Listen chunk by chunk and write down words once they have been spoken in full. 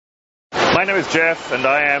My name is Jeff, and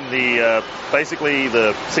I am basically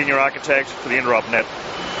the senior architect for the Interop09.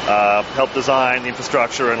 Help design the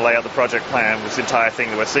infrastructure and lay out the project plan for this entire thing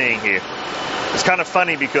that we're seeing here. It's kind of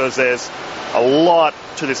funny because there's a lot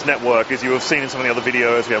to this network, as you have seen in some of the other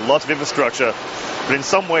videos. We have lots of infrastructure, but in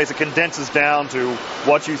some ways it condenses down to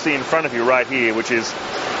what you see in front of you right here, which is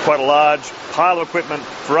quite a large pile of equipment.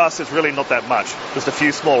 For us, it's really not that much, just a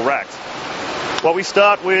few small racks. What we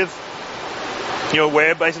start with,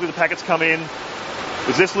 where basically the packets come in,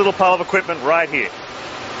 is this little pile of equipment right here.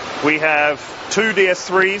 We have two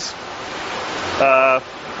DS3s,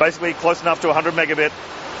 basically close enough to 100 megabit.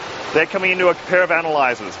 They're coming into a pair of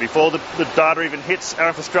analyzers. Before the data even hits our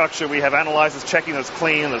infrastructure, we have analyzers checking that it's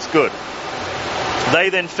clean and it's good. They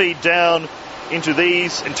then feed down into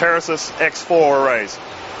these Enterasys X4 arrays.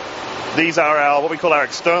 These are what we call our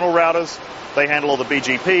external routers. They handle all the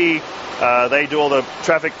BGP, they do all the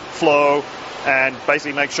traffic flow, and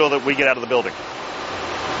basically make sure that we get out of the building.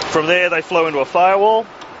 From there, they flow into a firewall,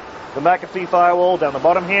 the McAfee firewall down the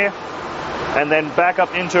bottom here, and then back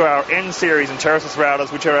up into our N-series Enterasys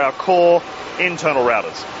routers, which are our core internal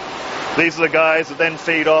routers. These are the guys that then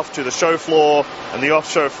feed off to the show floor and the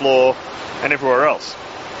off-show floor and everywhere else.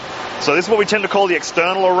 So this is what we tend to call the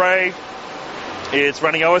external array. It's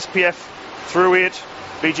running OSPF through it,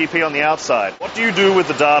 BGP on the outside. What do you do with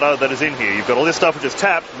the data that is in here? You've got all this stuff which is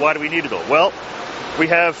tapped. Why do we need it all? Well, we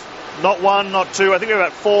have not one, not two, I think we have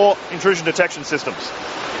about 4 intrusion detection systems.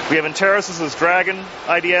 We have Enterasys' Dragon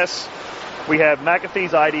IDS, we have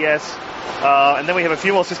McAfee's IDS, and then we have a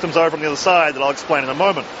few more systems over on the other side that I'll explain in a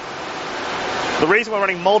moment. The reason we're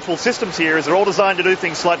running multiple systems here is they're all designed to do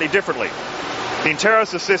things slightly differently. The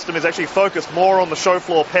Enterasys system is actually focused more on the show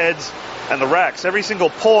floor PEDs and the racks. Every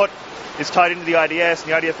single port is tied into the IDS,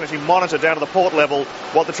 and the IDS can actually monitor down to the port level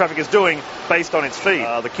what the traffic is doing based on its feed.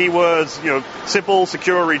 The keywords, simple,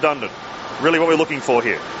 secure, redundant. Really what we're looking for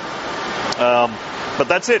here. But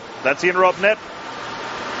that's it. That's the Interop09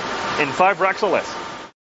 in 5 racks or less.